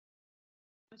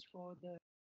much for the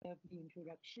lovely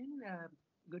introduction.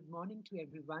 Good morning to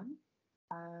everyone.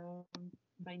 Um,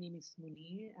 my name is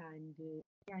Munir, and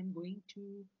I'm going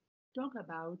to talk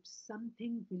about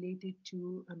something related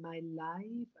to my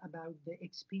life, about the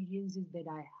experiences that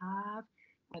I have,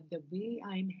 the way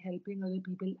I'm helping other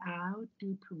people out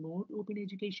to promote open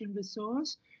education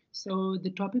resource. So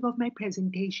the topic of my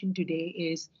presentation today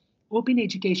is open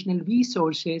educational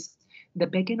resources, the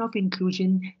beacon of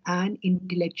inclusion and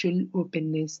intellectual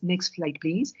openness. Next slide,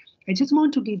 please. I just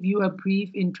want to give you a brief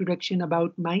introduction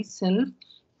about myself.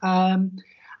 Um,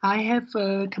 I have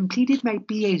completed my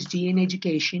PhD in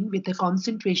education with a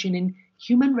concentration in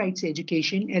human rights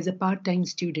education as a part time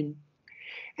student.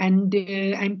 And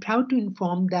I'm proud to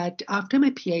inform that after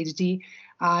my PhD,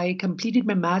 I completed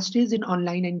my master's in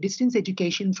online and distance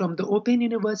education from the Open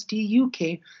University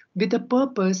UK with a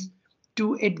purpose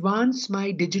to advance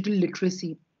my digital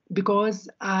literacy. Because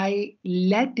I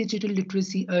lacked digital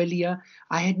literacy earlier,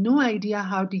 I had no idea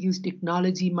how to use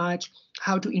technology much,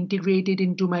 how to integrate it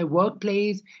into my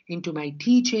workplace, into my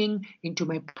teaching, into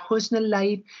my personal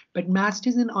life. But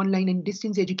Masters in Online and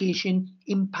Distance Education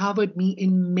empowered me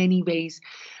in many ways.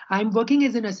 I'm working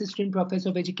as an assistant professor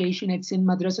of education at Sindh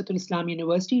Madrasatul Islam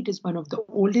University. It is one of the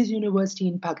oldest university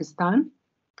in Pakistan.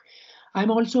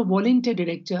 I'm also a volunteer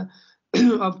director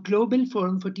of Global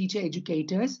Forum for Teacher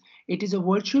Educators. It is a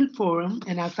virtual forum,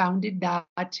 and I founded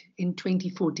that in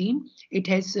 2014. It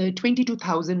has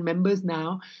 22,000 members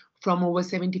now from over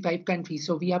 75 countries.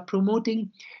 So we are promoting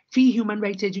free human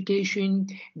rights education,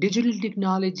 digital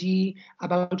technology,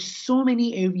 about so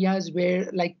many areas where,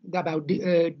 like about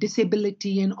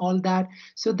disability and all that,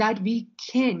 so that we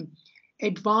can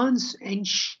advance and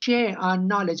share our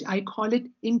knowledge. I call it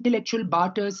intellectual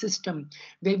barter system,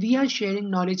 where we are sharing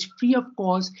knowledge free of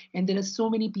cost, and there are so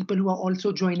many people who are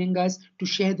also joining us to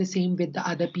share the same with the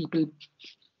other people.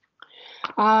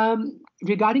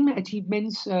 Regarding my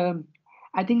achievements,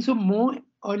 I think so more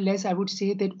or less I would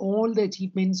say that all the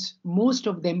achievements, most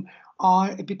of them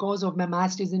are because of my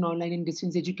master's in online and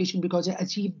distance education, because I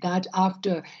achieved that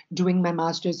after doing my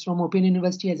master's from Open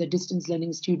University as a distance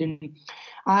learning student.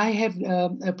 I have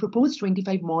proposed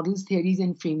 25 models, theories,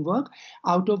 and framework,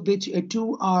 out of which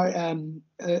two are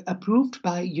approved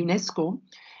by UNESCO.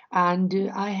 And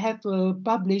I have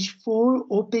published 4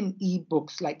 open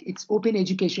ebooks, like it's open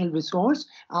educational resource.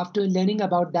 After learning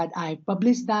about that, I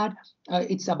published that.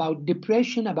 It's about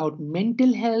depression, about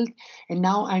mental health. And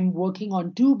now I'm working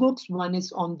on 2 books. One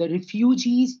is on the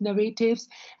refugees narratives,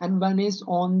 and one is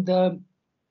on the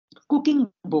cooking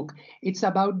book. It's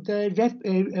about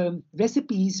the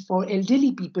recipes for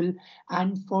elderly people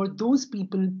and for those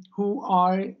people who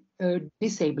are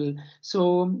disabled.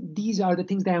 So these are the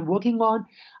things that I'm working on.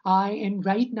 I am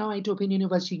right now at Open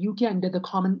University UK under the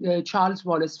Common Charles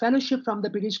Wallace Fellowship from the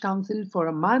British Council for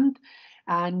a month.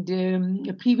 And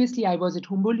previously, I was at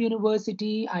Humboldt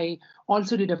University. I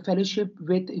also did a fellowship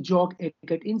with Georg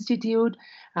Eckert Institute.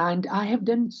 And I have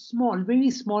done small,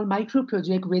 very small micro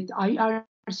project with IRC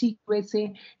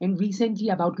USA, and recently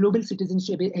about global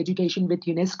citizenship education with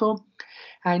UNESCO.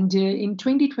 And in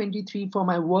 2023, for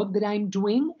my work that I'm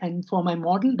doing and for my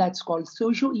model that's called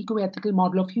Socio-Eco-Ethical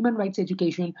Model of Human Rights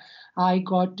Education, I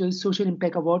got a Social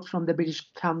Impact Award from the British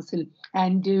Council.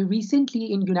 And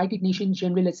recently in United Nations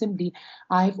General Assembly,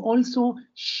 I've also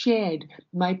shared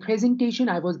my presentation.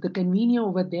 I was the convener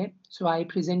over there. So I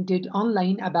presented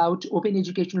online about open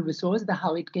educational resource,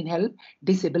 how it can help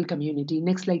disabled community.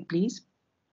 Next slide, please.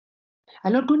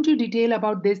 I'm not going to detail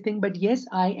about this thing, but yes,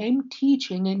 I am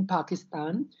teaching in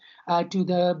Pakistan to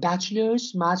the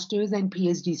bachelor's, master's, and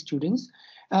PhD students,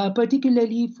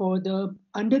 particularly for the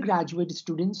undergraduate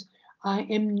students. I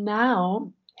am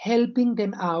now helping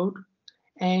them out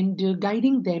and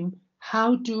guiding them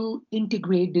how to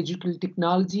integrate digital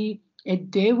technology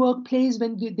at their workplace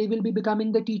when they will be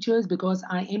becoming the teachers, because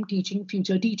I am teaching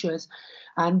future teachers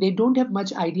and they don't have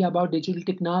much idea about digital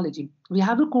technology. We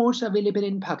have a course available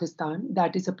in Pakistan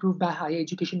that is approved by Higher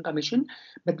Education Commission,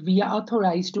 but we are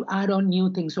authorized to add on new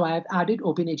things. So I have added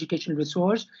open educational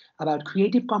resource about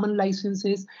Creative Commons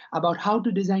licenses, about how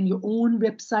to design your own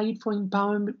website for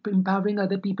empowering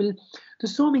other people.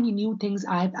 So many new things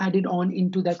I have added on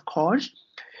into that course.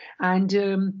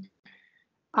 And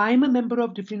I'm a member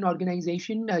of different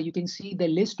organization. You can see the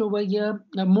list over here.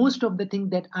 Most of the things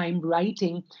that I'm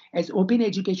writing as open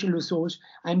educational resource,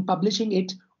 I'm publishing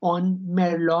it on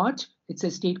Merlot. It's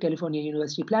a State California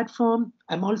University platform.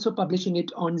 I'm also publishing it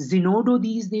on Zenodo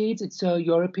these days. It's a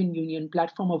European Union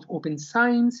platform of open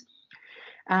science.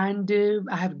 And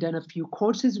I have done a few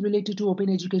courses related to open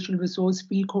educational resource,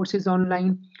 free courses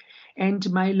online. And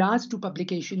my last two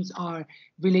publications are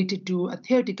related to a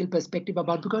theoretical perspective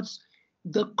about, because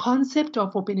the concept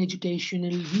of open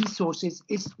educational resources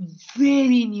is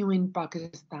very new in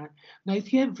Pakistan. Now,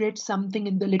 if you have read something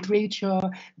in the literature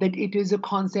that it is a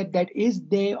concept that is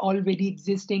there already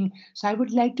existing, so I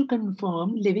would like to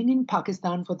confirm, living in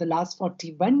Pakistan for the last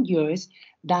 41 years,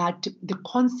 that the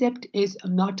concept is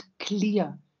not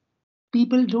clear.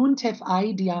 People don't have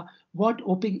idea what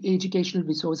open educational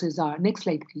resources are. Next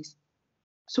slide, please.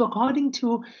 So according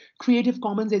to Creative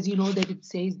Commons, as you know, that it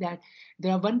says that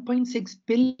there are 1.6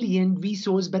 billion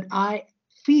resources, but I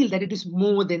feel that it is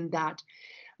more than that.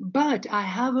 But I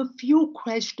have a few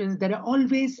questions that I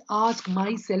always ask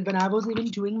myself when I was even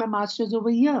doing my master's over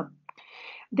here.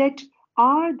 That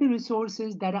are the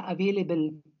resources that are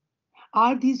available,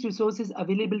 are these resources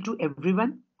available to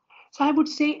everyone? So I would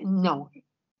say no,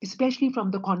 especially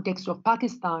from the context of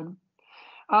Pakistan.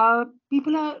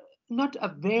 People are not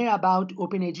aware about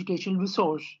open educational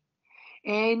resource.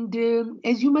 And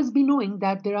as you must be knowing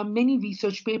that there are many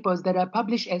research papers that are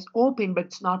published as open, but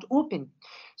it's not open.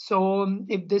 So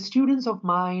if the students of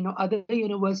mine or other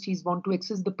universities want to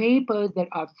access the papers that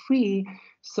are free,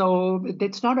 so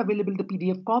that's not available, the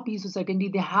PDF copy. So certainly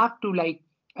they have to like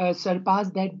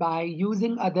surpass that by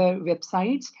using other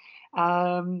websites.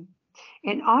 Um,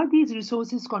 and are these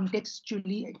resources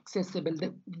contextually accessible?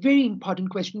 The very important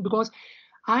question, because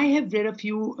I have read a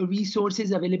few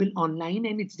resources available online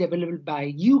and it's developed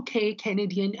by UK,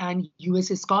 Canadian, and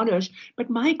USA scholars. But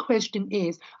my question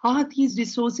is, are these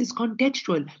resources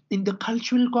contextual in the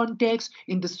cultural context,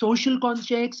 in the social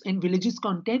context, and religious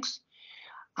context?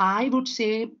 I would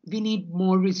say we need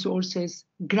more resources,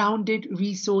 grounded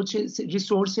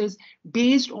resources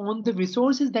based on the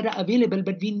resources that are available,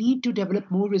 but we need to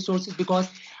develop more resources because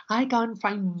I can't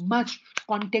find much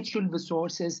contextual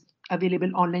resources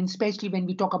available online, especially when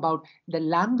we talk about the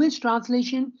language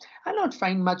translation. I not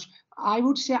find much. I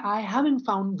would say I haven't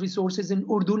found resources in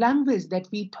Urdu language that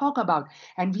we talk about.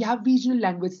 And we have regional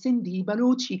language, Sindhi,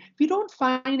 Balochi. We don't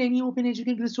find any open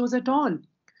educated resource at all.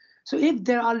 So if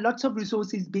there are lots of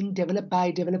resources being developed by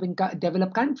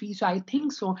developed countries, so I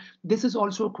think so. This is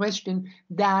also a question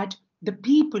that the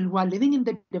people who are living in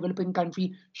the developing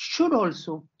country should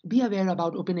also be aware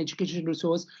about open education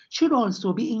resource, should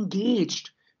also be engaged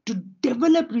to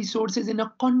develop resources in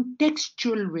a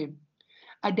contextual way.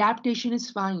 Adaptation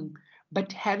is fine,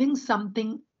 but having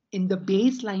something in the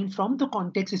baseline from the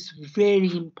context is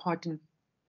very important.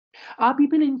 Are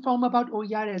people informed about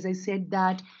OER? As I said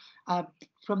that uh,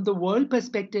 from the world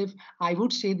perspective, I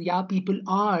would say yeah, people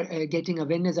are getting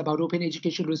awareness about open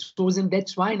education resource, and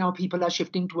that's why now people are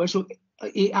shifting towards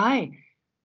AI.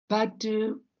 But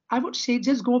I would say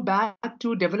just go back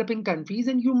to developing countries,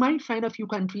 and you might find a few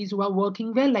countries who are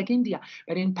working well, like India.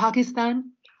 But in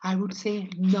Pakistan, I would say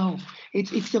no.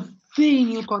 It's a very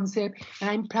new concept, and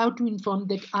I'm proud to inform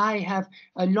that I have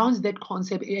launched that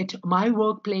concept at my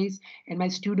workplace, and my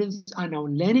students are now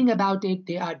learning about it.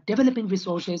 They are developing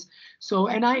resources. So,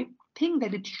 and I think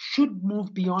that it should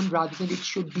move beyond rather than it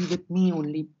should be with me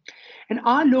only. And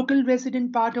our local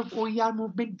resident part of OER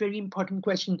movement, very important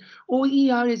question.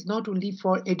 OER is not only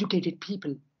for educated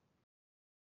people.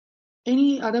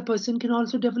 Any other person can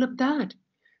also develop that.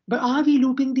 But are we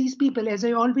looping these people? As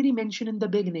I already mentioned in the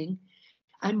beginning,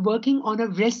 I'm working on a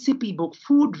recipe book,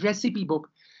 food recipe book.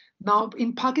 Now,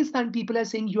 in Pakistan, people are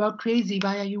saying, you are crazy.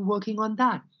 Why are you working on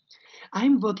that?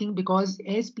 I'm working because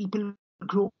as people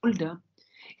grow older,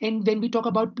 and when we talk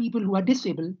about people who are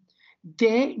disabled,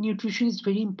 their nutrition is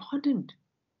very important.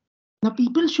 Now,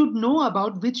 people should know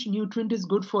about which nutrient is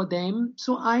good for them.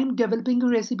 So, I'm developing a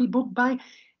recipe book by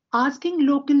asking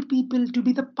local people to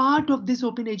be the part of this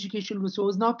open educational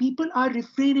resource. Now, people are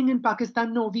refraining in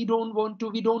Pakistan. No, we don't want to.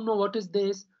 We don't know what is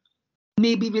this.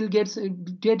 Maybe we'll get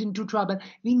into trouble.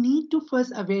 We need to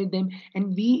first aware them,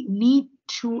 and we need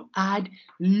to add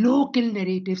local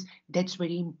narratives. That's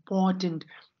very important.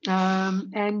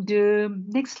 And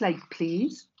next slide,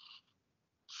 please.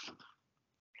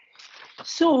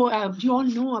 So you all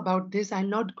know about this. I'm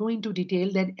not going to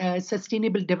detail that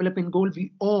sustainable development goal.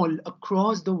 We all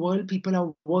across the world, people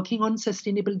are working on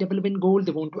sustainable development goal.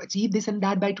 They want to achieve this and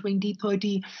that by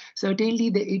 2030. Certainly,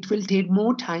 it will take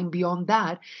more time beyond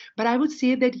that. But I would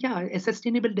say that yeah, a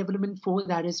sustainable development for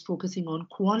that is focusing on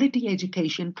quality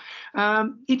education.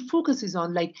 It focuses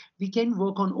on like we can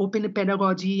work on open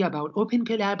pedagogy, about open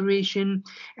collaboration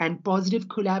and positive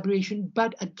collaboration.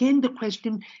 But again, the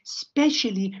question,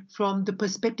 especially from the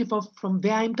perspective of from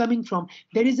where I'm coming from,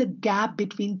 there is a gap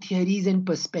between theories and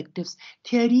perspectives.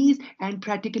 Theories and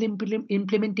practical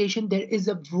implementation, there is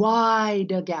a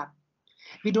wider gap.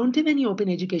 We don't have any open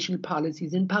educational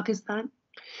policies in Pakistan.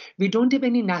 We don't have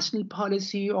any national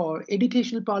policy or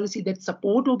educational policy that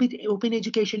support open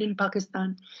education in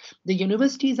Pakistan. The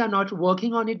universities are not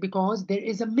working on it because there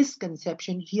is a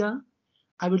misconception here.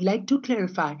 I would like to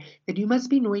clarify that you must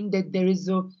be knowing that there is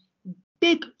a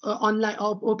big online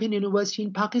open university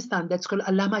in Pakistan that's called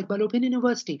Allama Iqbal Open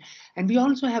University. And we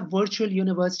also have virtual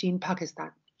university in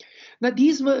Pakistan. Now,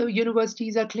 these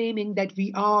universities are claiming that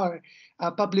we are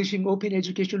publishing open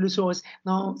educational resource.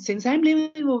 Now, since I'm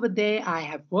living over there, I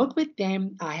have worked with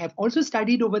them. I have also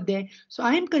studied over there. So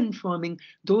I am confirming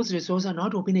those resources are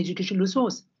not open educational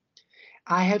resource.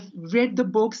 I have read the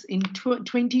books in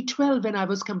 2012 when I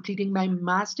was completing my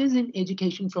master's in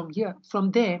education from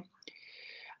there.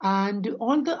 And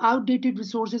all the outdated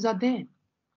resources are there.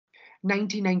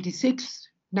 1996,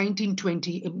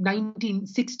 1920,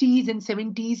 1960s and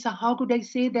 70s. So how could I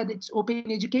say that it's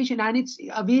open education and it's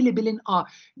available in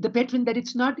the pattern, that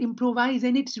it's not improvised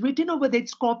and it's written over there,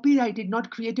 it's copyrighted,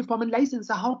 not Creative Commons license.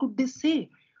 So how could they say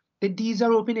that these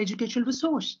are open educational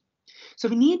resource? So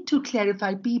we need to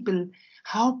clarify people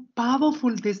how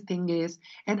powerful this thing is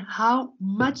and how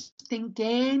much thing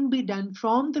can be done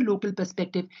from the local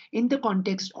perspective in the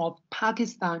context of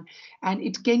Pakistan. And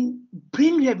it can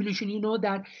bring revolution. You know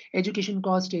that education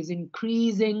cost is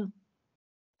increasing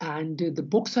and the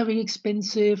books are very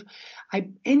expensive.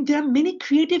 And there are many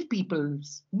creative people,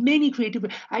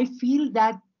 I feel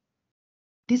that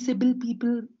disabled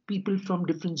people, people from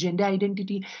different gender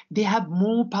identity, they have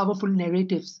more powerful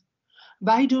narratives.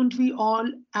 Why don't we all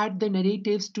add the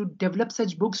narratives to develop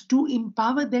such books to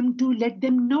empower them, to let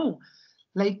them know?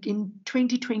 Like in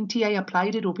 2020, I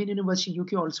applied at Open University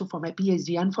UK also for my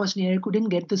PhD. Unfortunately, I couldn't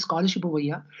get the scholarship over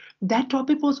here. That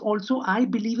topic was also, I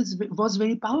believe, was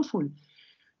very powerful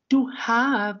to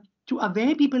have, to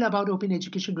aware people about open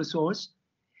education resource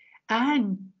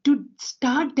and to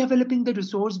start developing the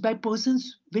resource by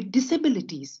persons with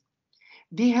disabilities.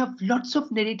 They have lots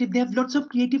of narrative, they have lots of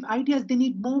creative ideas, they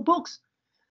need more books.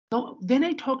 Now, when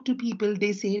I talk to people,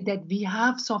 they say that we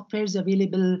have softwares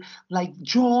available like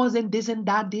JAWS and this and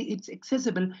that, it's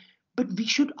accessible. But we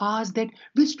should ask that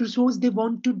which resource they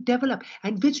want to develop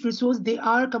and which resource they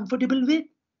are comfortable with.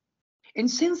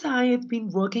 And since I have been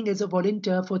working as a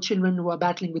volunteer for children who are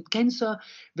battling with cancer,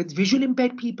 with visual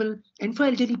impaired people, and for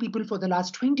elderly people for the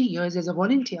last 20 years as a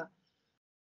volunteer,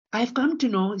 I've come to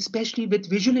know, especially with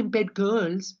visual impaired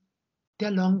girls, they're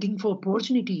longing for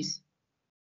opportunities.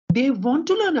 They want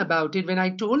to learn about it. When I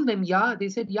told them, yeah, they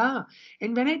said, yeah.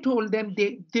 And when I told them,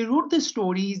 they wrote the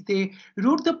stories, they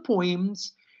wrote the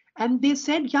poems, and they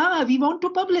said, yeah, we want to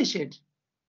publish it.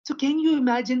 So can you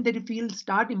imagine that if we'll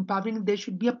start empowering, there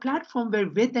should be a platform where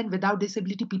with and without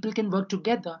disability people can work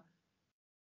together.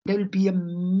 There will be a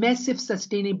massive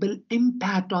sustainable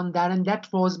impact on that. And that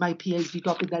was my PhD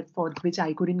topic that for which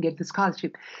I couldn't get the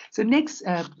scholarship. So next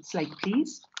slide,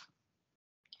 please.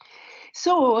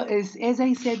 So as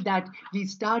I said that we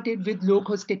started with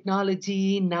low-cost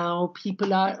technology, now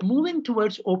people are moving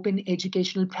towards open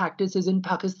educational practices in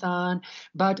Pakistan.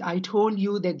 But I told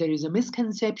you that there is a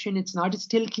misconception. It's not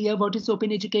still clear what is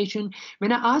open education.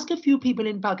 When I asked a few people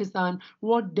in Pakistan,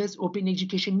 what does open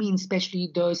education mean,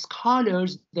 especially the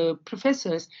scholars, the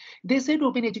professors, they said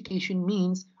open education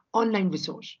means online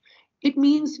resource. It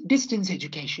means distance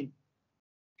education.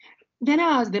 Then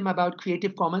I asked them about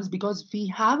Creative Commons because we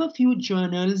have a few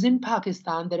journals in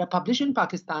Pakistan that are published in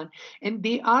Pakistan and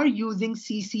they are using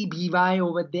CC BY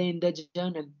over there in the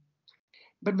journal.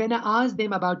 But when I asked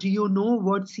them about, do you know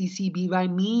what CC BY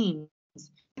means?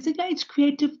 They said, yeah, it's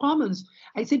Creative Commons.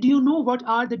 I said, do you know what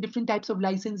are the different types of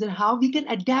license and how we can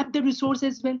adapt the resource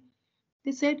as well?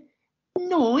 They said,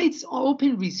 no, it's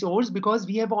open resource because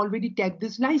we have already tagged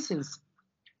this license.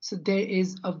 So there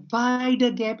is a wider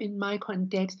gap in my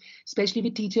context, especially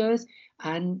with teachers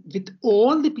and with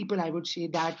all the people. I would say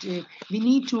that we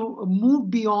need to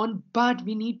move beyond, but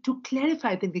we need to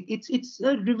clarify things. It's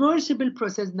a reversible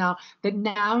process now that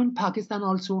now in Pakistan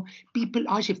also people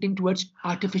are shifting towards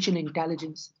artificial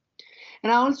intelligence.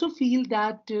 And I also feel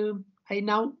that I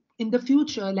now in the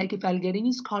future, like if I'll get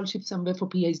any scholarship somewhere for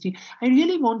PhD, I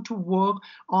really want to work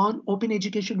on open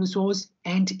education resource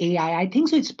and AI. I think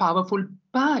so it's powerful,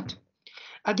 but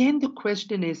again, the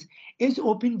question is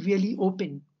open really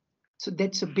open? So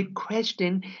that's a big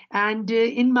question. And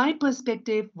in my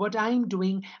perspective, what I'm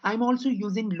doing, I'm also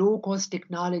using low cost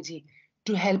technology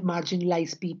to help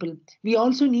marginalized people. We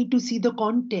also need to see the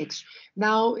context.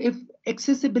 Now, if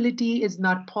accessibility is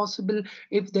not possible,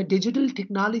 if the digital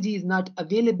technology is not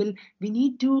available, we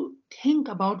need to think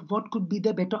about what could be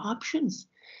the better options.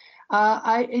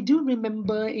 I do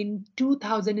remember in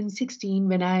 2016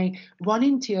 when I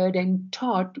volunteered and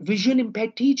taught visual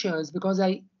impaired teachers because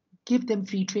I give them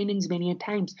free trainings many a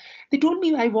times. They told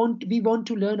me, we want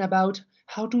to learn about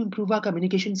how to improve our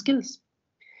communication skills.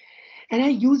 And I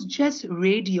use just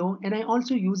radio, and I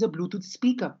also use a Bluetooth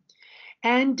speaker.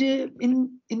 And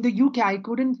in the UK, I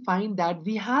couldn't find that.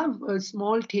 We have a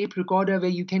small tape recorder where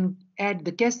you can add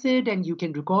the cassette and you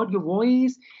can record your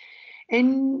voice.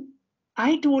 And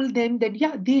I told them that,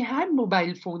 yeah, they had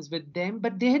mobile phones with them,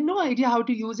 but they had no idea how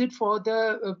to use it for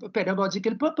the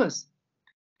pedagogical purpose.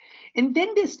 And then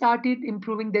they started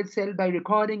improving themselves by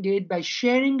recording it, by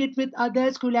sharing it with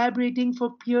others, collaborating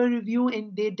for peer review,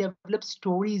 and they developed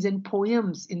stories and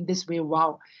poems in this way.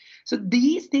 Wow. So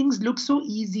these things look so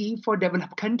easy for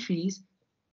developed countries,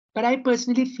 but I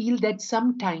personally feel that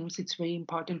sometimes it's very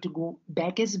important to go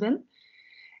back as well.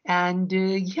 And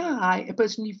yeah, I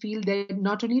personally feel that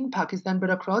not only in Pakistan, but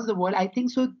across the world, I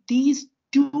think so. These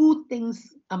two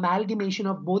things, amalgamation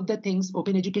of both the things,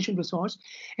 open education resource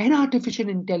and artificial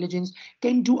intelligence,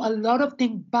 can do a lot of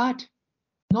things, but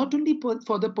not only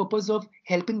for the purpose of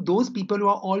helping those people who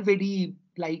are already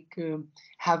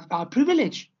have our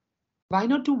privilege. Why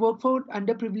not to work for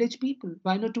underprivileged people?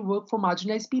 Why not to work for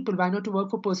marginalized people? Why not to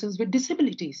work for persons with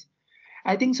disabilities?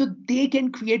 I think so they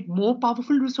can create more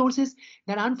powerful resources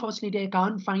that unfortunately I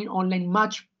can't find online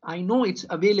much. I know it's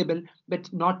available,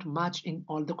 but not much in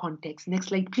all the contexts. Next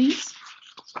slide, please.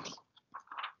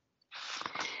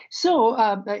 So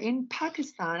in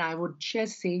Pakistan, I would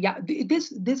just say, yeah,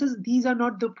 these are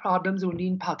not the problems only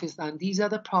in Pakistan. These are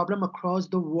the problem across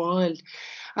the world.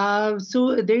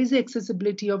 So there is the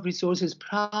accessibility of resources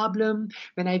problem.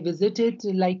 When I visited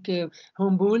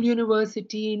Humboldt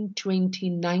University in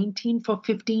 2019 for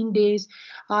 15 days,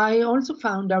 I also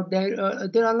found out there are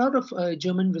a lot of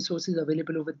German resources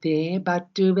available over there. But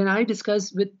when I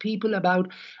discuss with people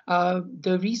about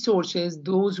the resources,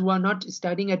 those who are not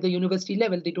studying at the university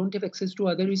level, they don't have access to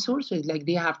other resources. Like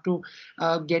they have to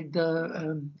get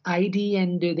the ID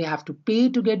and they have to pay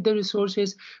to get the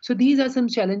resources. So these are some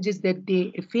challenges that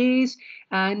they face,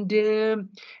 and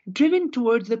driven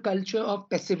towards the culture of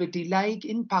passivity. Like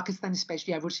in Pakistan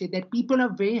especially, I would say that people are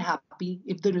very happy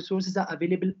if the resources are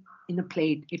available in a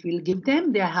plate. If we'll give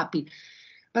them, they are happy.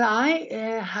 But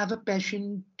I have a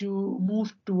passion to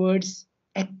move towards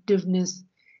activeness,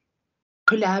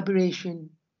 collaboration,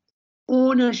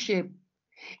 ownership.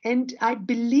 And I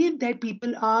believe that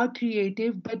people are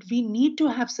creative, but we need to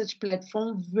have such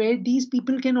platforms where these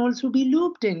people can also be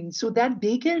looped in so that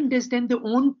they can understand their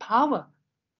own power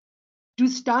to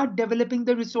start developing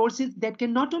the resources that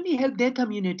can not only help their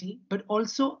community, but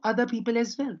also other people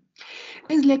as well.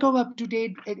 There's lack of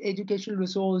up-to-date educational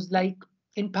resource. Like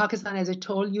in Pakistan, as I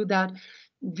told you, that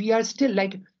we are still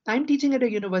like, I'm teaching at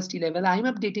a university level, I'm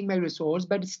updating my resource,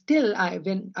 but still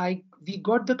we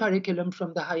got the curriculum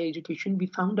from the higher education, we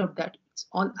found out that it's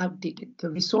all outdated.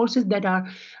 The resources that are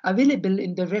available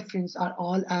in the reference are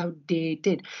all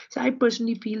outdated. So I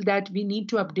personally feel that we need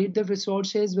to update the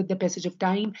resources with the passage of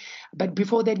time. But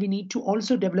before that, we need to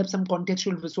also develop some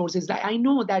contextual resources. I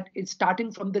know that it's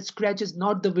starting from the scratch is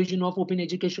not the vision of open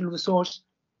educational resource.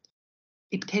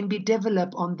 It can be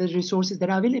developed on the resources that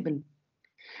are available.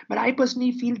 But I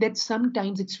personally feel that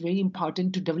sometimes it's very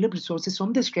important to develop resources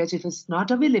from the scratch if it's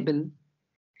not available.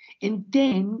 And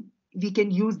then we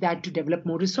can use that to develop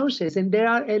more resources. And there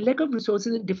are a lack of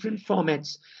resources in different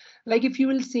formats. Like if you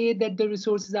will say that the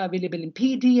resources are available in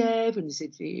PDF, and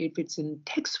if it's in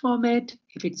text format,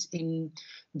 if it's in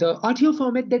the audio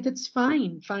format, that's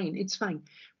fine, it's fine.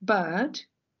 But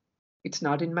it's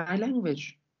not in my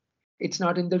language. It's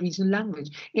not in the regional language.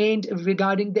 And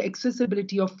regarding the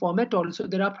accessibility of format also,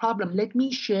 there are problems. Let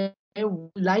me share a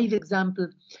live example.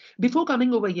 Before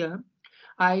coming over here,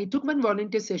 I took one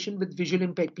volunteer session with visually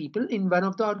impaired people in one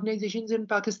of the organizations in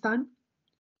Pakistan.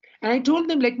 And I told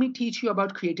them, let me teach you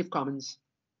about Creative Commons.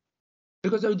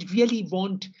 Because I really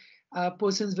want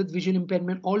persons with visual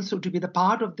impairment also to be the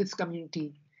part of this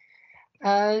community.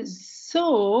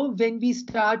 So when we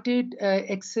started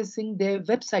accessing the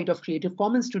website of Creative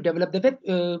Commons to develop the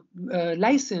web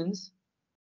license,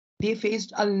 they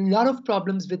faced a lot of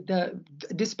problems with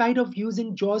despite of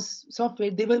using JAWS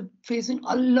software, they were facing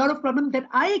a lot of problems that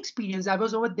I experienced. I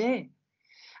was over there.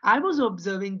 I was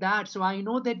observing that. So I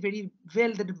know that very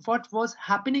well that what was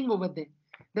happening over there.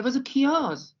 There was a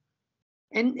chaos.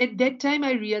 And at that time,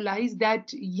 I realized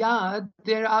that, yeah,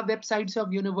 there are websites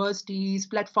of universities,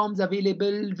 platforms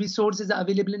available, resources are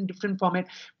available in different formats,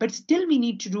 but still we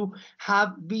need to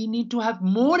have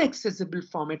more accessible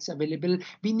formats available.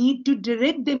 We need to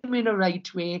direct them in a right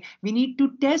way. We need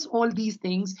to test all these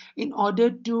things in order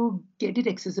to get it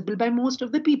accessible by most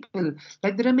of the people.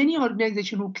 Like there are many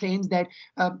organizations who claims that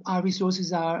our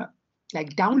resources are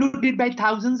like downloaded by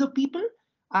thousands of people.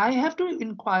 I have to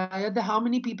inquire the how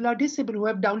many people are disabled who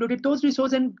have downloaded those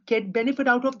resources and get benefit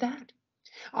out of that.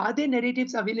 Are there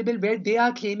narratives available where they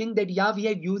are claiming that, yeah, we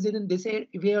have used it in this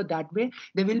way or that way?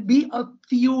 There will be a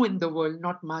few in the world,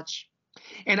 not much.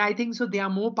 And I think so they are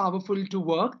more powerful to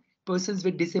work. Persons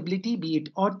with disability, be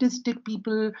it autistic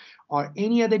people or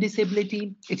any other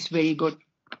disability, it's very good.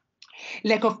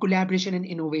 Lack of collaboration and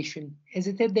innovation. As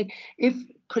I said, that if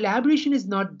collaboration is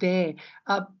not there,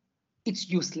 uh, it's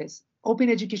useless. Open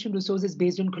education resources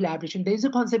based on collaboration. There is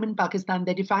a concept in Pakistan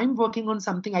that if I'm working on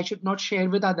something I should not share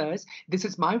with others, this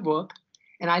is my work,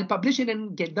 and I'll publish it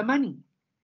and get the money.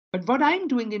 But what I'm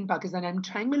doing in Pakistan, I'm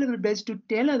trying my little best to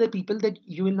tell other people that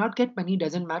you will not get money,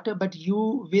 doesn't matter, but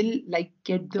you will like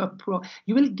get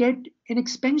you will get an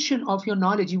expansion of your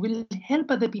knowledge. You will help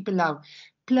other people out.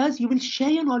 Plus, you will share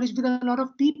your knowledge with a lot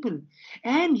of people,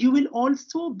 and you will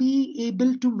also be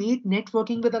able to make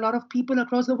networking with a lot of people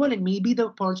across the world. And maybe the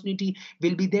opportunity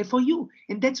will be there for you.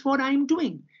 And that's what I'm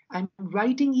doing. I'm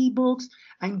writing ebooks.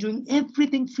 I'm doing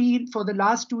everything free for the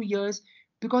last 2 years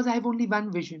because I have only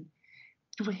one vision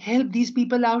to help these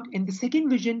people out, and the second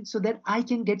vision so that I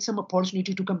can get some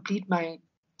opportunity to complete my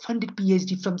funded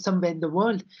PhD from somewhere in the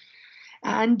world.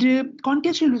 And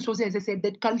contextual resources, as I said,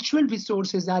 that cultural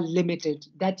resources are limited.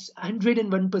 That's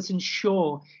 101%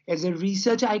 sure. As a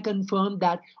researcher, I confirm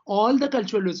that all the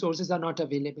cultural resources are not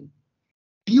available.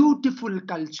 Beautiful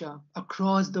culture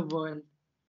across the world.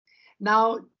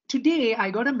 Now, today I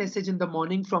got a message in the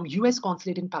morning from US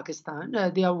consulate in Pakistan.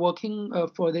 They are working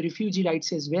for the refugee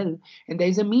rights as well. And there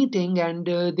is a meeting and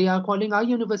they are calling our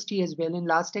university as well. And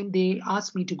last time they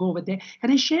asked me to go over there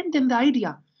and I shared them the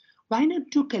idea. Why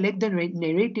not to collect the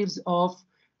narratives of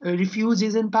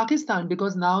refugees in Pakistan?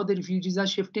 Because now the refugees are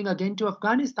shifting again to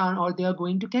Afghanistan or they are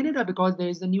going to Canada because there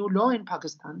is a new law in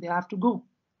Pakistan. They have to go.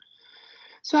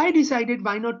 So I decided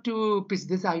why not to pitch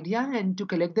this idea and to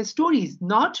collect the stories,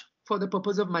 not for the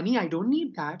purpose of money. I don't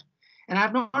need that. And I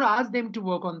have not asked them to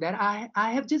work on that.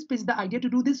 I have just pitched the idea to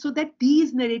do this so that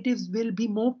these narratives will be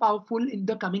more powerful in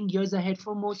the coming years ahead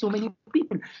for so many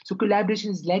people. So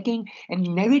collaboration is lacking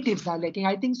and narratives are lacking.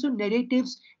 I think so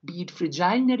narratives, be it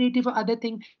fragile narrative or other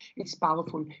thing, it's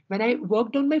powerful. When I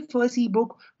worked on my first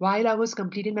ebook while I was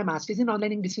completing my master's in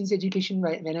online and distance education,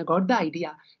 when I got the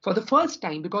idea for the first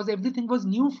time, because everything was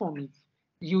new for me,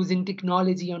 using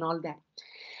technology and all that.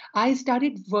 I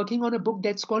started working on a book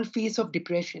that's called Face of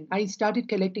Depression. I started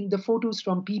collecting the photos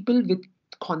from people with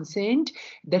consent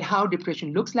that how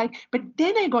depression looks like. But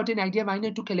then I got an idea why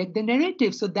not to collect the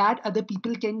narrative so that other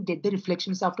people can get the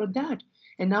reflections after that.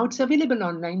 And now it's available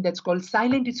online. That's called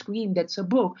Silent Scream. That's a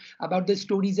book about the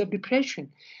stories of depression.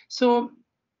 So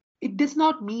it does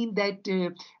not mean that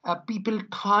people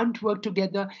can't work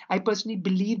together. I personally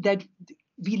believe that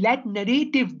we lack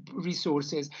narrative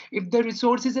resources. If the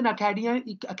resources in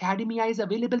academia is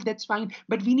available, that's fine.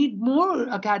 But we need more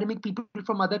academic people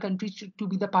from other countries to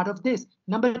be the part of this.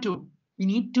 Number two, we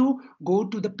need to go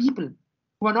to the people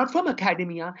who are not from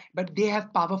academia, but they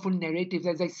have powerful narratives,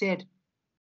 as I said.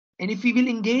 And if we will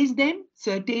engage them,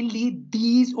 certainly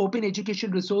these open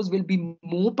education resources will be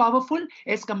more powerful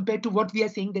as compared to what we are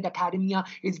saying that academia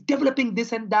is developing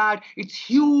this and that. It's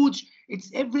huge, it's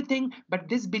everything, but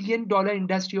this $1 billion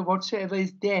industry or whatsoever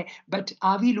is there. But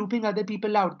are we looping other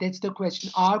people out? That's the question.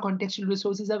 Are contextual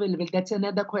resources available? That's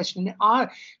another question.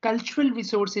 Are cultural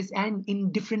resources and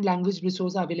in different language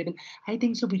resources available? I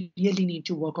think so. We really need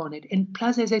to work on it. And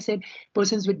plus, as I said,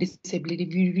 persons with disability,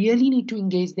 we really need to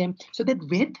engage them so that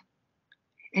with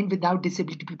and without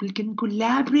disability people can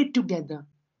collaborate together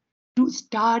to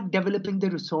start developing the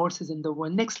resources in the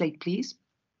world. Next slide, please.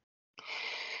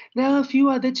 There are a few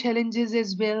other challenges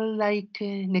as well, like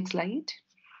next slide.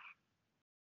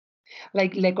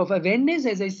 Like lack of awareness,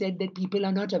 as I said, that people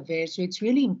are not aware. So it's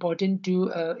really important to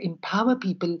empower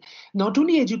people, not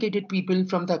only educated people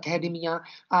from the academia.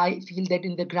 I feel that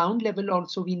in the ground level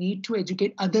also, we need to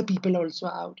educate other people also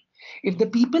out. If the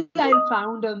people I'll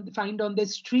find on the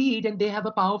street and they have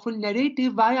a powerful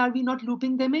narrative, why are we not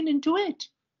looping them into it?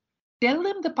 Tell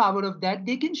them the power of that.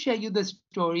 They can share you the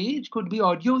story. It could be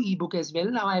audio ebook as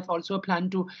well. Now I have also a plan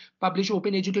to publish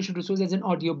open education resource as an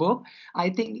audio book.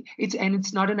 I think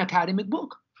it's not an academic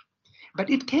book, but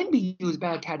it can be used by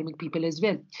academic people as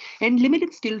well. And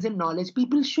limited skills and knowledge,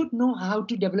 people should know how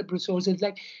to develop resources.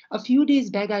 Like a few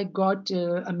days back, I got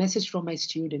a message from my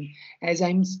student as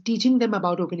I'm teaching them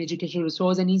about open education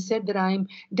resource, and he said that I'm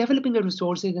developing a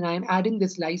resources and I'm adding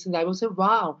this license. I will say,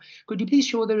 wow, could you please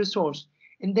show the resource?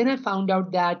 And then I found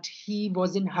out that he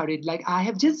wasn't hurried. Like I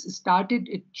have just started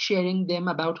sharing them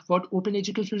about what open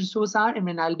educational resources are. And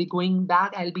when I'll be going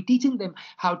back, I'll be teaching them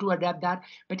how to adapt that.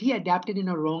 But he adapted in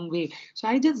a wrong way. So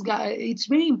I just got, it's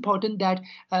very important that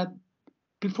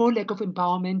before lack of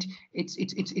empowerment,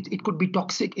 it could be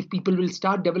toxic if people will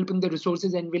start developing the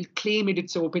resources and will claim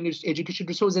it's open education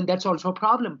resource. And that's also a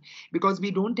problem because we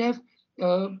don't have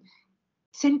uh,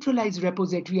 centralized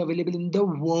repository available in the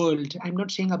world. I'm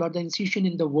not saying about the institution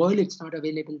in the world, it's not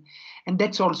available. And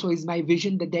that's also is my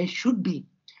vision that there should be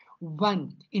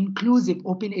one inclusive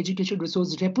open education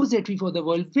resource repository for the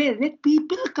world where let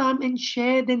people come and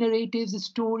share the narratives, the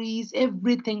stories,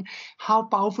 everything, how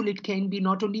powerful it can be,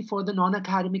 not only for the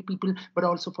non-academic people, but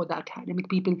also for the academic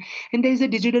people. And there is a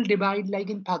digital divide, like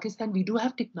in Pakistan, we do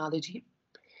have technology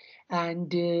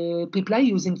and people are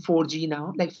using 4G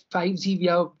now. Like 5G, we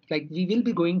are like we will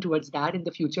be going towards that in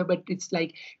the future, but it's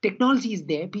like technology is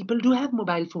there. People do have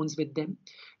mobile phones with them.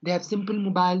 They have simple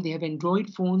mobile, they have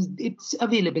Android phones. It's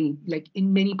available like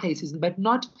in many places, but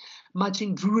not much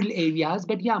in rural areas.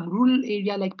 But yeah, rural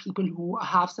area, like people who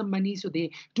have some money, so they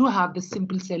do have the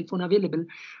simple cell phone available.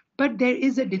 But there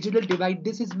is a digital divide.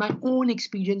 This is my own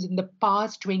experience in the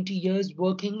past 20 years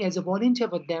working as a volunteer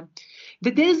with them.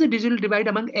 That there is a digital divide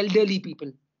among elderly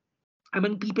people,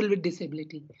 among people with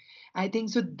disability. I think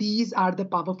so. These are the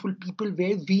powerful people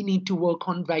where we need to work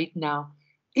on right now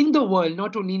in the world,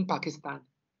 not only in Pakistan.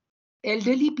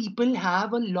 Elderly people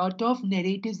have a lot of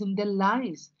narratives in their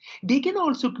lives. They can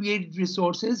also create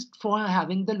resources for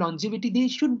having the longevity. They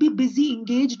should be busy,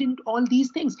 engaged in all these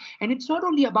things. And it's not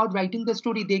only about writing the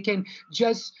story, they can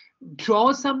just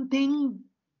draw something.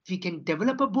 We can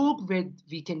develop a book where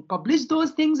we can publish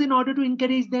those things in order to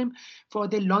encourage them for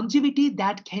the longevity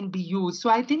that can be used.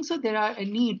 So I think so there are a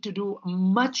need to do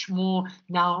much more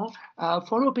now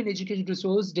for open education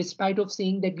resource, despite of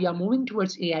saying that we are moving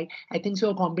towards AI. I think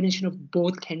so a combination of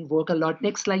both can work a lot.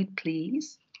 Next slide,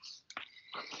 please.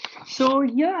 So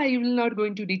yeah, I will not go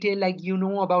into detail, like you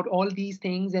know about all these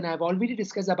things, and I've already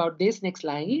discussed about this. Next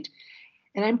slide.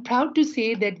 And I'm proud to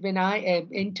say that when I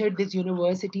entered this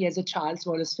university as a Charles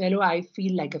Wallace Fellow, I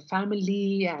feel like a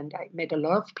family and I met a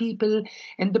lot of people.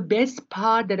 And the best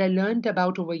part that I learned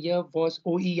about over here was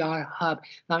OER Hub.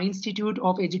 Now, Institute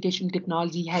of Educational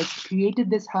Technology has created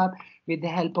this hub with the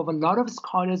help of a lot of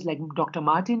scholars like Dr.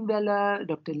 Martin Weller,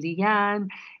 Dr. Leanne,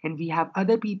 and we have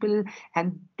other people.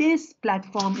 And this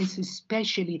platform is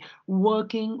especially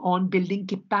working on building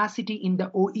capacity in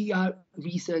the OER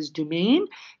research domain,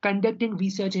 conducting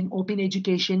research in open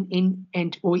education in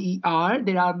and OER.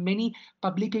 There are many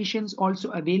publications also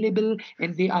available,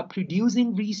 and they are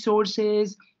producing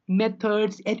resources,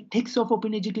 methods, ethics of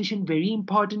open education, very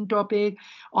important topic,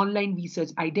 online research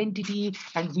identity,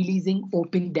 and releasing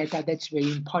open data. That's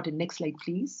very important. Next slide,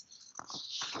 please.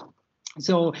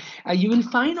 So you will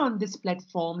find on this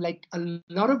platform like a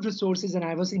lot of resources, and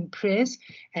I was impressed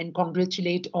and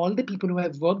congratulate all the people who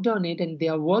have worked on it, and they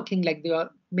are working. Like there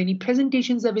are many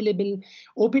presentations available,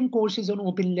 open courses on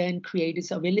Open Learn Create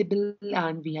is available,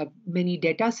 and we have many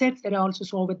data sets that I also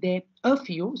saw over there, a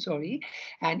few, sorry,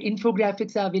 and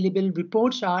infographics are available,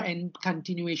 reports are, and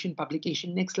continuation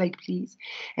publication. Next slide, please.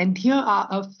 And here are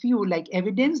a few like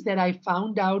evidence that I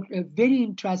found out very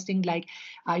interesting. Like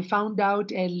I found out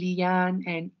Leanne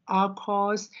and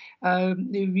Arcos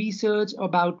research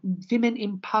about women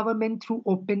empowerment through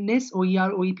openness,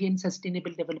 OER, OEP, and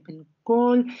Sustainable Development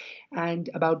Goal, and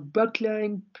about Buckler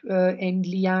and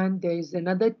Leanne. There is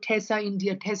another TESA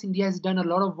India. TESS India has done a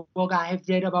lot of work. I have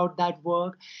read about that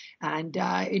work, and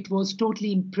it was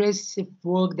totally impressive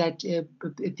work that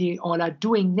they all are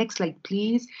doing. Next slide,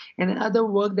 please. And another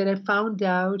work that I found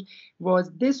out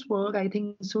was this work. I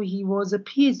think so. He was a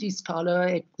PhD scholar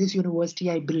at this university.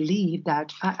 I believe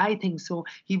that. I think so.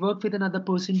 He worked with another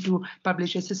person to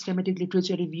publish a systematic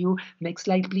literature review. Next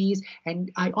slide, please.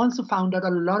 And I also found out a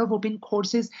lot of open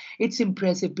courses. It's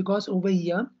impressive because over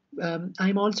here,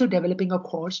 I'm also developing a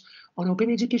course on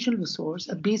open educational resource,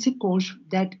 a basic course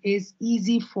that is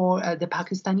easy for the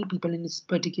Pakistani people in this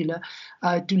particular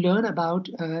to learn about.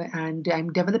 And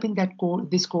I'm developing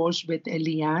this course with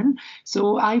Leanne.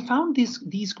 So I found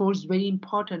these courses very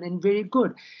important and very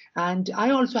good. And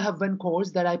I also have one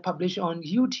course that I publish on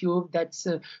YouTube that's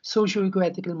a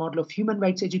socio-ecoethical model of human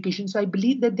rights education. So I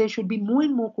believe that there should be more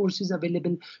and more courses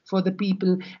available for the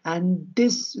people. And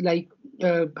this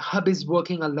hub is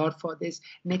working a lot for this.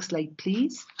 Next slide,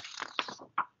 please.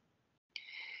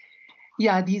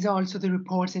 Yeah, these are also the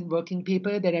reports and working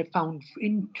paper that I found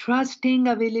interesting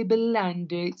available,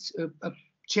 and it's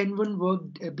genuine work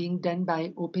being done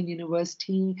by Open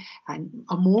University, and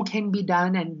more can be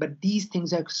done. But these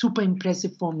things are super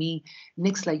impressive for me.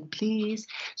 Next slide, please.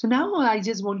 So now I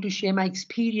just want to share my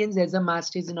experience as a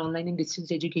master's in online and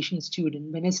distance education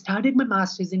student. When I started my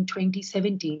master's in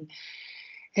 2017,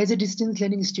 as a distance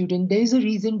learning student, there is a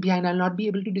reason behind. I'll not be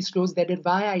able to disclose that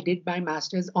why I did my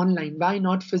master's online, why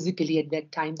not physically at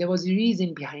that time. There was a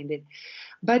reason behind it.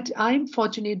 But I'm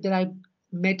fortunate that I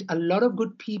met a lot of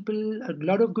good people, a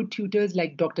lot of good tutors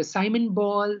like Dr. Simon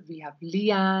Ball, we have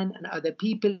Leanne and other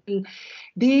people.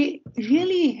 They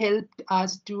really helped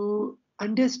us to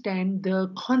understand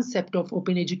the concept of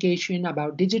open education,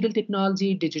 about digital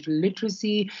technology, digital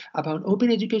literacy, about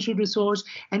open education resource.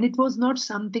 And it was not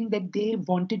something that they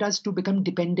wanted us to become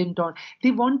dependent on.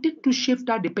 They wanted to shift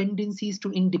our dependencies to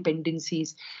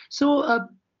independencies. So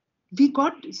we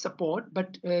got support,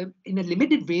 but in a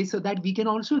limited way, so that we can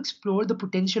also explore the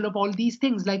potential of all these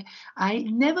things. Like I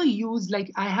never used,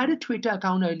 like I had a Twitter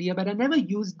account earlier, but I never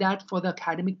used that for the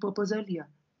academic purpose earlier.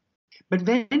 But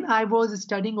when I was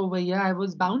studying over here, I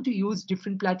was bound to use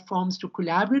different platforms to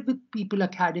collaborate with people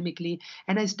academically,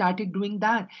 and I started doing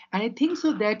that. And I think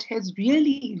so that has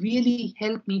really, really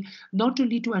helped me not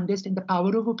only to understand the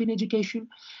power of open education,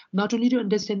 not only to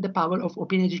understand the power of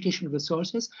open education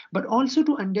resources, but also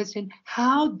to understand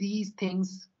how these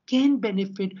things can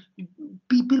benefit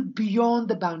people beyond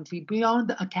the boundary, beyond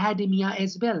the academia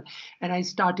as well. And I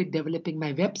started developing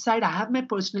my website. I have my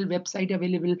personal website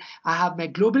available. I have my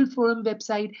Global Forum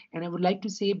website. And I would like to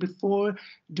say, before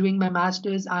doing my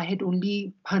master's, I had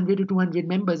only 100 to 200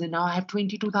 members. And now I have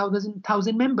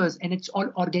 22,000 members. And it's all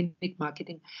organic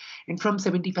marketing and from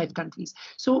 75 countries.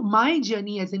 So my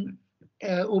journey as an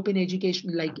open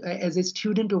education, like as a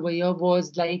student over here,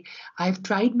 was like I've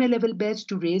tried my level best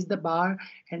to raise the bar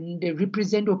and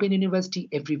represent Open University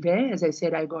everywhere. As I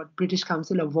said, I got British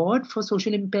Council Award for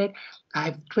Social Impact. I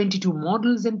have 22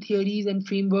 models and theories and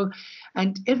framework.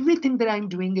 And everything that I'm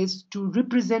doing is to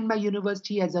represent my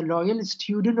university as a loyal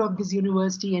student of this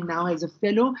university and now as a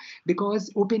fellow, because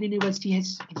Open University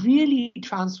has really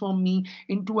transformed me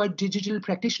into a digital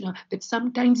practitioner. That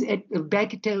sometimes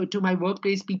back to my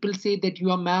workplace, people say that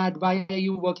you are mad. Why are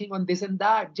you working on this and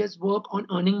that? Just work on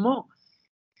earning more.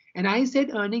 And I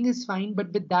said earning is fine,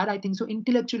 but with that, I think so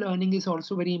intellectual earning is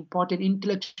also very important.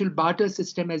 Intellectual barter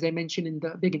system, as I mentioned in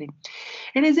the beginning.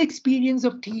 And as experience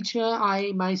of teacher,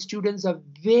 my students are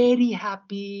very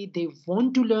happy. They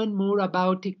want to learn more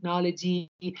about technology.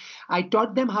 I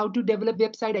taught them how to develop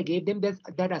website. I gave them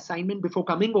that assignment before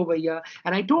coming over here.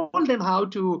 And I told them how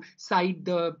to cite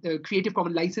the Creative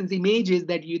Commons license images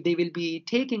that they will be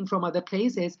taking from other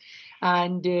places.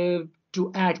 And to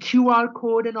add QR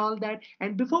code and all that.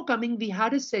 And before coming, we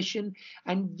had a session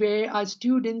and where our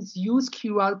students use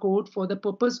QR code for the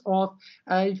purpose of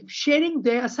sharing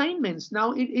their assignments.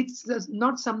 Now, it's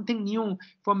not something new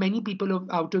for many people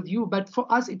out of you, but for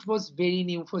us, it was very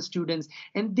new for students.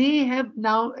 And they have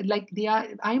now,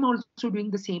 I'm also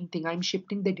doing the same thing. I'm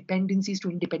shifting the dependencies to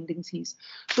independencies.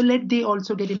 So they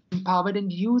also get empowered and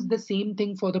use the same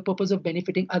thing for the purpose of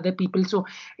benefiting other people. So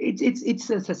it's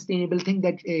a sustainable thing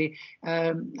that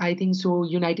I think so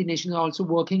United Nations are also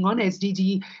working on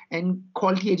SDG, and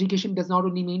quality education does not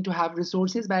only mean to have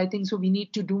resources, but I think so we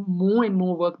need to do more and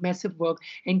more work, massive work,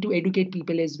 and to educate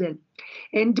people as well.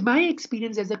 And my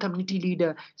experience as a community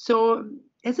leader. So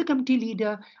as a community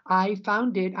leader, I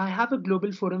have a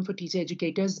global forum for teacher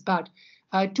educators, but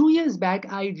 2 years back,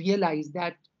 I realized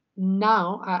that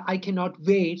now I cannot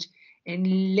wait,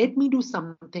 and let me do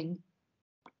something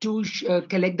to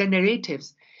collect the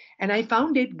narratives. And I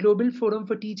founded Global Forum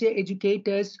for Teacher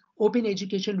Educators Open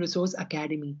Education Resource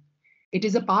Academy. It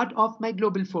is a part of my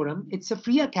Global Forum. It's a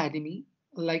free academy.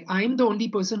 Like I'm the only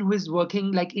person who is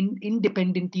working like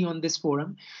independently on this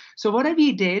forum. So what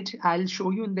we did, I'll show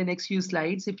you in the next few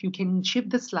slides. If you can shift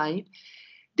the slide.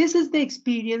 This is the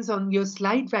experience on your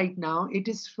slide right now.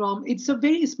 It's a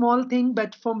very small thing,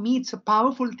 but for me, it's a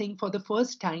powerful thing. For the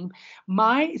first time,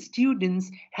 my students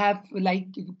have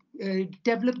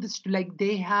developed this, like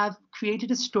they have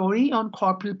created a story on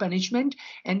corporal punishment,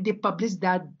 and they published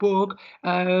that book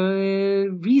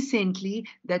recently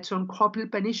that's on corporal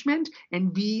punishment.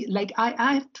 And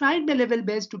I have tried my level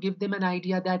best to give them an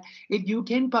idea that if you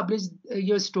can publish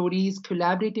your stories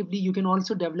collaboratively, you can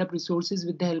also develop resources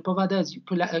with the help of others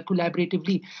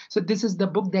collaboratively. So this is the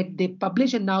book that they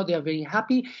publish, and now they are very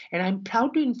happy. And I'm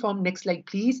proud to inform, next slide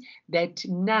please, that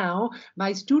now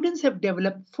my students have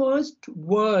developed first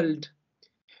world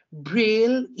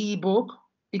Braille ebook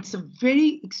it's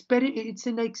it's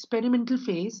in an experimental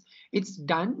phase. It's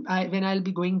done. When I'll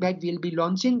be going back, we'll be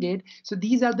launching it. So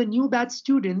these are the new batch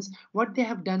students. What they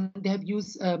have done, they have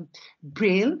used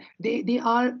Braille. They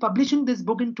are publishing this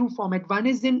book in two format. One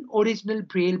is in original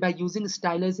Braille by using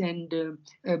stylus and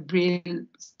Braille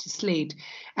slate,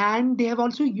 and they have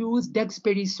also used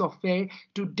Duxbury software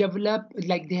to develop.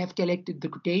 Like they have collected the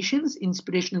quotations,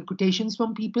 inspirational quotations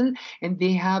from people, and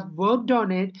they have worked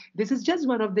on it. This is just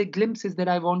one of the glimpses that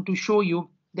I want to show you,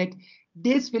 that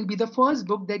this will be the first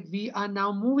book that we are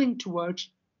now moving towards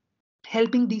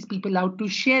helping these people out to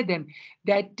share them.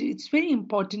 That it's very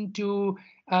important to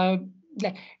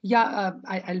like, yeah,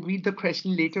 I'll read the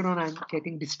question later on. I'm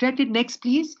getting distracted. Next,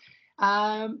 please.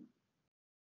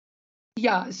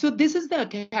 Yeah, so this is the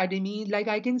academy. Like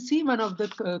I can see one of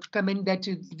the comment that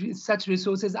such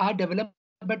resources are developed,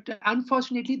 but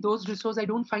unfortunately, those resources I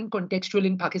don't find contextual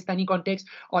in Pakistani context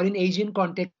or in Asian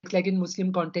context, like in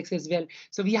Muslim context as well.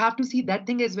 So we have to see that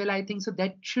thing as well. I think so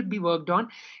that should be worked on.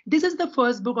 This is the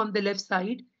first book on the left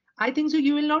side. I think so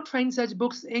you will not find such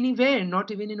books anywhere, not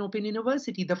even in Open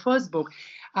University. The first book,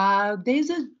 there's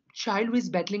a child who is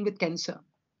battling with cancer,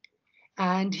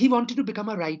 and he wanted to become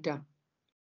a writer.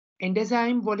 And as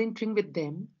I'm volunteering with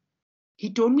them,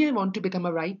 he told me I want to become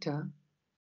a writer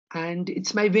and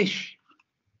it's my wish.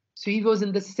 So he was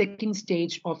in the second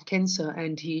stage of cancer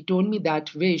and he told me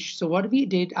that wish. So what we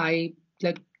did, I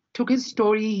like took his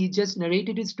story, he just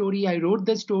narrated his story, I wrote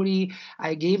the story,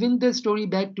 I gave him the story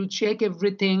back to check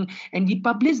everything, and we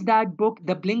published that book,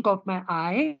 The Blink of My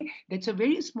Eye. That's a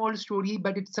very small story,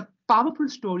 but it's a powerful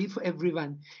story for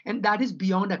everyone. And that is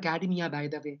beyond academia, by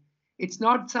the way. It's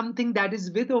not something that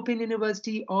is with Open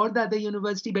University or the other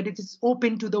university, but it is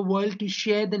open to the world to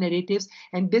share the narratives.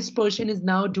 And this person is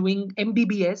now doing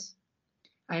MBBS,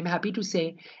 I'm happy to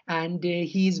say, and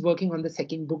he is working on the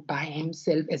second book by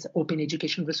himself as an open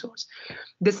education resource.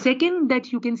 The second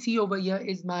that you can see over here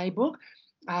is my book.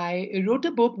 I wrote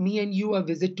a book, Me and You, A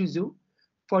Visit to Zoo,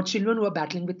 for children who are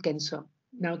battling with cancer.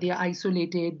 Now they are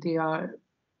isolated, they are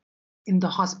in the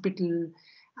hospital,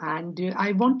 and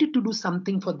I wanted to do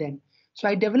something for them. So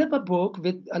I developed a book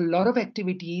with a lot of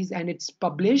activities, and it's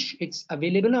published, it's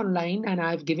available online, and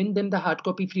I've given them the hard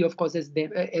copy free of course as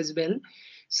well.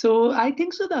 So I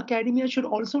think so the academia should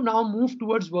also now move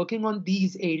towards working on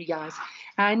these areas.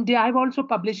 And I've also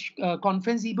published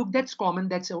conference ebook. That's common,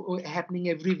 that's happening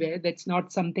everywhere, that's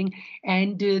not something.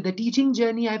 And the teaching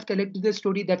journey, I've collected the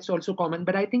story, that's also common.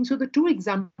 But I think so the two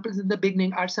examples in the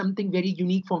beginning are something very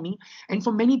unique for me and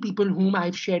for many people whom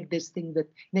I've shared this thing with.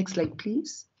 Next slide,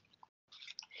 please.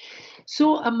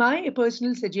 So my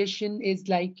personal suggestion is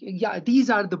like, yeah, these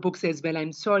are the books as well.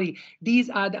 I'm sorry. These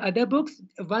are the other books.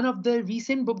 One of the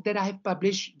recent book that I have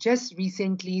published just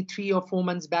recently, 3 or 4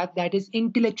 months back, that is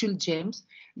Intellectual Gems.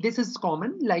 This is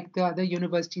common, like the other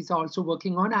universities are also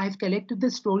working on. I have collected the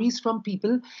stories from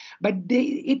people, but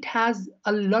it has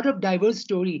a lot of diverse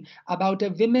story about a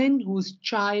woman whose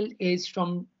child is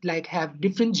from like have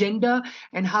different gender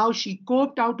and how she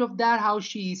coped out of that, how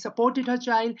she supported her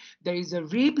child. There is a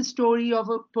rape story of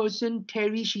a person,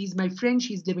 Terry. She's my friend.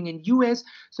 She's living in US.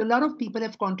 So a lot of people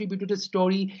have contributed a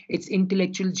story. It's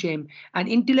Intellectual Gem. And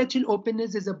Intellectual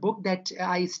Openness is a book that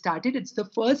I started. It's the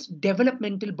first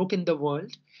developmental book in the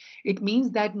world. It means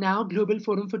that now Global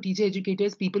Forum for Teacher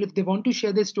Educators, people, if they want to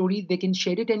share their story, they can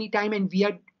share it anytime. And we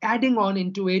are adding on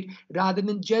into it rather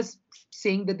than just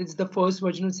saying that it's the first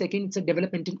version or second. It's a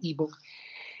developmental ebook.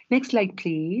 Next slide,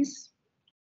 please.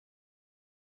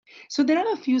 So there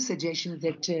are a few suggestions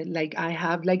that like I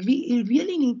have, like we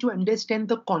really need to understand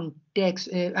the context.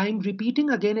 I'm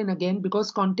repeating again and again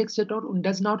because context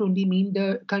does not only mean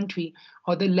the country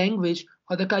or the language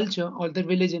or the culture or the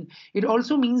religion. It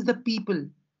also means the people,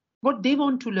 what they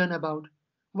want to learn about,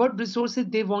 what resources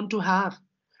they want to have,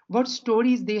 what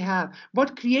stories they have,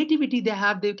 what creativity they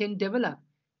have they can develop.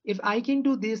 If I can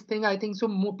do this thing, I think so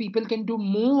more people can do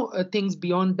more things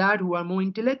beyond that who are more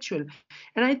intellectual.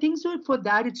 And I think so for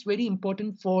that, it's very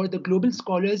important for the global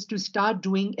scholars to start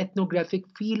doing ethnographic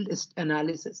field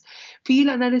analysis. Field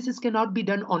analysis cannot be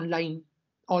done online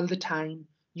all the time.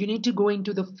 You need to go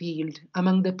into the field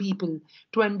among the people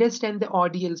to understand the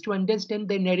audience, to understand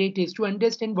their narratives, to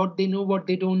understand what they know, what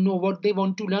they don't know, what they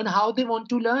want to learn, how they want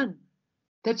to learn.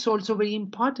 That's also very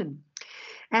important.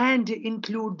 And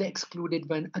include the excluded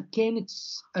one. Again,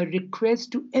 it's a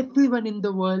request to everyone in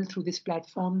the world through this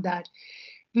platform that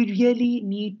we really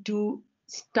need to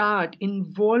start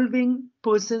involving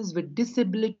persons with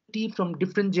disability from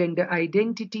different gender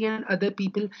identity and other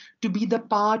people to be the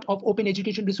part of open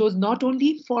education resource, not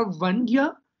only for 1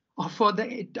 year or for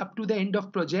the up to the end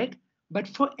of project, but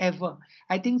forever.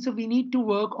 I think so we need to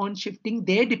work on shifting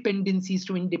their dependencies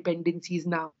to independencies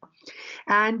now.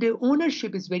 And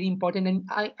ownership is very important, and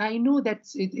I know that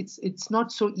it's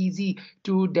not so easy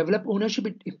to develop ownership.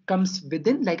 It comes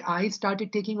within, like I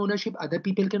started taking ownership, other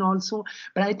people can also,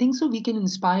 but I think so we can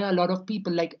inspire a lot of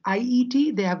people. Like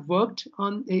IET, they have worked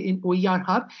on in OER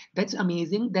Hub. That's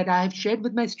amazing, that I have shared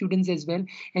with my students as well,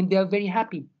 and they are very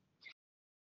happy.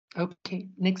 Okay,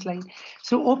 next slide.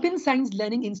 So Open Science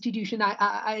Learning Institution,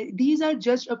 these are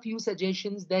just a few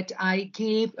suggestions that I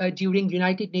gave during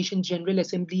United Nations General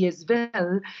Assembly as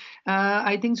well.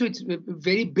 I think so it's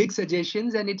very big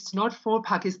suggestions, and it's not for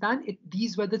Pakistan.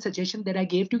 These were the suggestions that I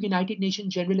gave to United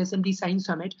Nations General Assembly Science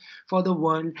Summit for the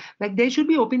world. Like there should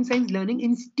be open science learning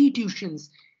institutions,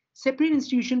 separate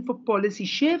institution for policy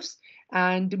shifts,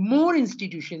 and more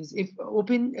institutions. If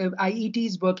Open IET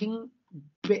is working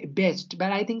best,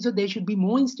 but I think so there should be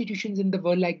more institutions in the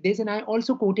world like this, and I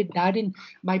also quoted that in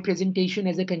my presentation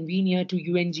as a convener to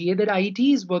UNGA, that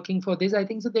IET is working for this. I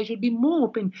think so there should be more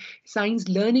open science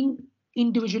learning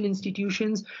individual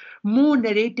institutions, more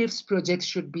narratives projects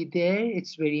should be there,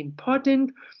 it's very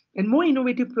important, and more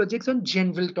innovative projects on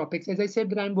general topics. As I said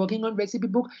that I'm working on recipe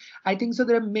book, I think so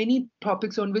there are many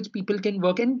topics on which people can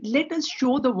work, and let us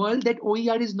show the world that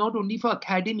OER is not only for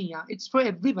academia, it's for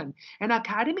everyone. And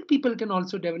academic people can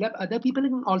also develop, other people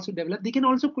can also develop, they can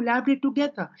also collaborate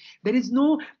together. There is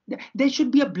no, there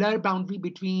should be a blur boundary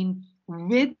between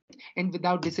with and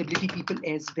without disability people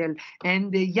as well.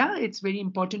 And yeah, it's very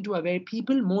important to aware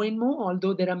people more and more,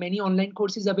 although there are many online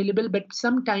courses available, but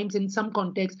sometimes in some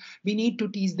contexts we need to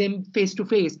teach them face to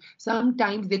face.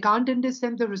 Sometimes they can't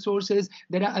understand the resources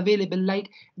that are available. Like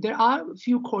there are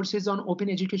few courses on open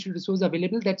education resource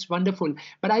available, that's wonderful,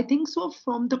 but I think so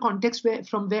from the context where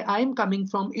I am coming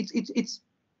from, it's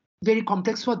very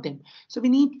complex for them. So we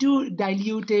need to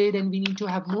dilute it, and we need to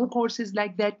have more courses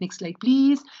like that. Next slide,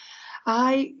 please.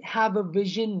 I have a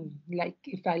vision, like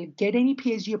if I get any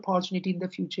PhD opportunity in the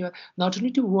future, not only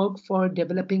to work for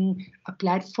developing a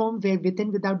platform where with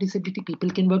and without disability people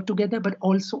can work together, but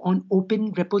also on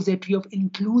open repository of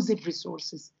inclusive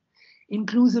resources.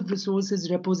 Inclusive resources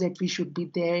repository should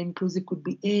be there. Inclusive could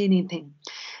be anything.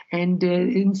 And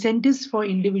incentives for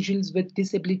individuals with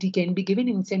disability can be given.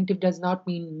 Incentive does not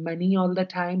mean money all the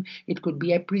time. It could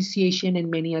be appreciation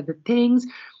and many other things.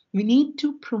 We need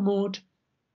to promote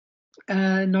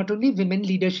not only women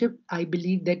leadership. I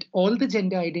believe that all the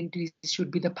gender identities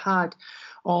should be the part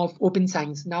of open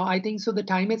science. Now, I think so the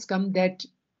time has come that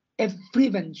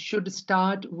everyone should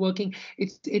start working.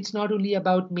 It's not only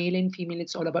about male and female,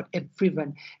 it's all about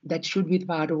everyone that should be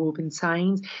part of open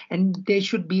science. And there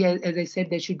should be, as I said,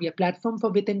 there should be a platform for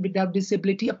with and without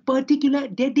disability, a particular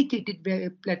dedicated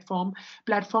platform.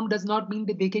 Platform does not mean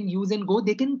that they can use and go.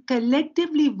 They can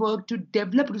collectively work to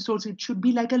develop resources. It should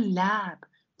be like a lab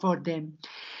for them.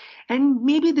 And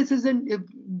maybe this is a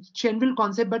general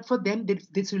concept, but for them,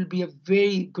 this will be a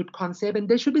very good concept. And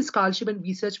there should be scholarship and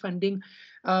research funding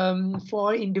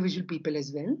for individual people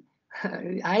as well.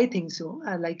 I think so.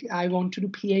 Like I want to do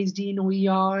PhD in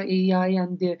OER, AI,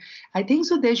 and I think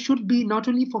so. There should be not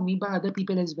only for me but other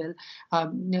people as well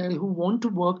who want to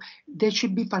work. There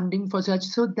should be funding for such,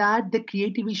 so that the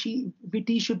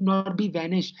creativity should not be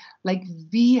vanished. Like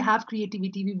we have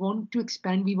creativity, we want to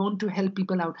expand, we want to help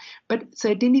people out, but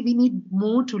certainly we need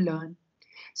more to learn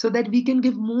so that we can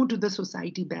give more to the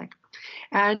society back.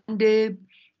 And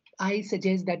I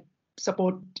suggest that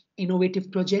support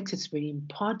innovative projects. It's very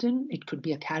important. It could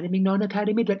be academic,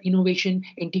 non-academic, but innovation,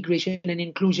 integration, and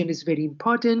inclusion is very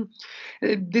important.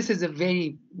 This is a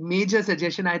very major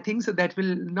suggestion, I think, so that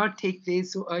will not take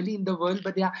place so early in the world.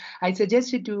 But yeah, I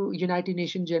suggested to United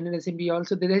Nations General Assembly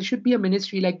also that there should be a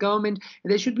ministry like government.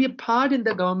 There should be a part in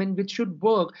the government which should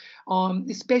work on,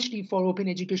 especially for open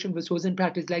education resource and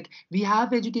practice. Like we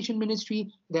have education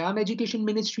ministry, there are education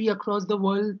ministry across the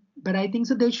world, but I think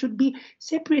so there should be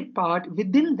separate part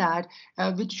within that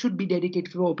which should be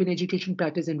dedicated for open education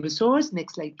practice and resource.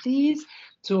 Next slide, please.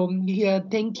 So here,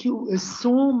 thank you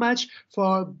so much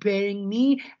for bearing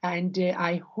me, and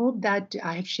I hope that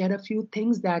I have shared a few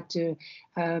things that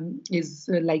is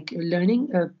like learning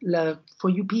for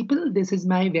you people. This is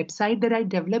my website that I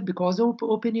developed because of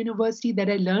Open University, that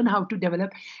I learned how to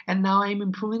develop, and now I'm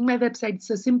improving my website.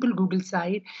 It's a simple Google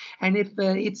site, and if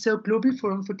it's a global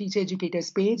forum for teacher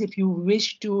educators page. If you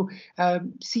wish to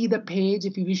see the page,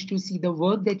 if you wish to see the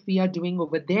work that we are doing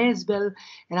over there as well,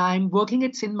 and I'm working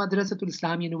at Sindh Madrasatul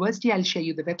Islam University. I'll share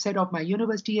you the website of my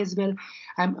university as well.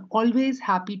 I'm always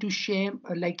happy to share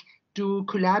to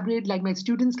collaborate. Like my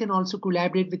students can also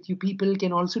collaborate with you people,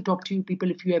 can also talk to you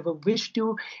people if you ever wish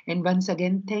to. And once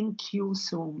again, thank you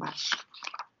so much.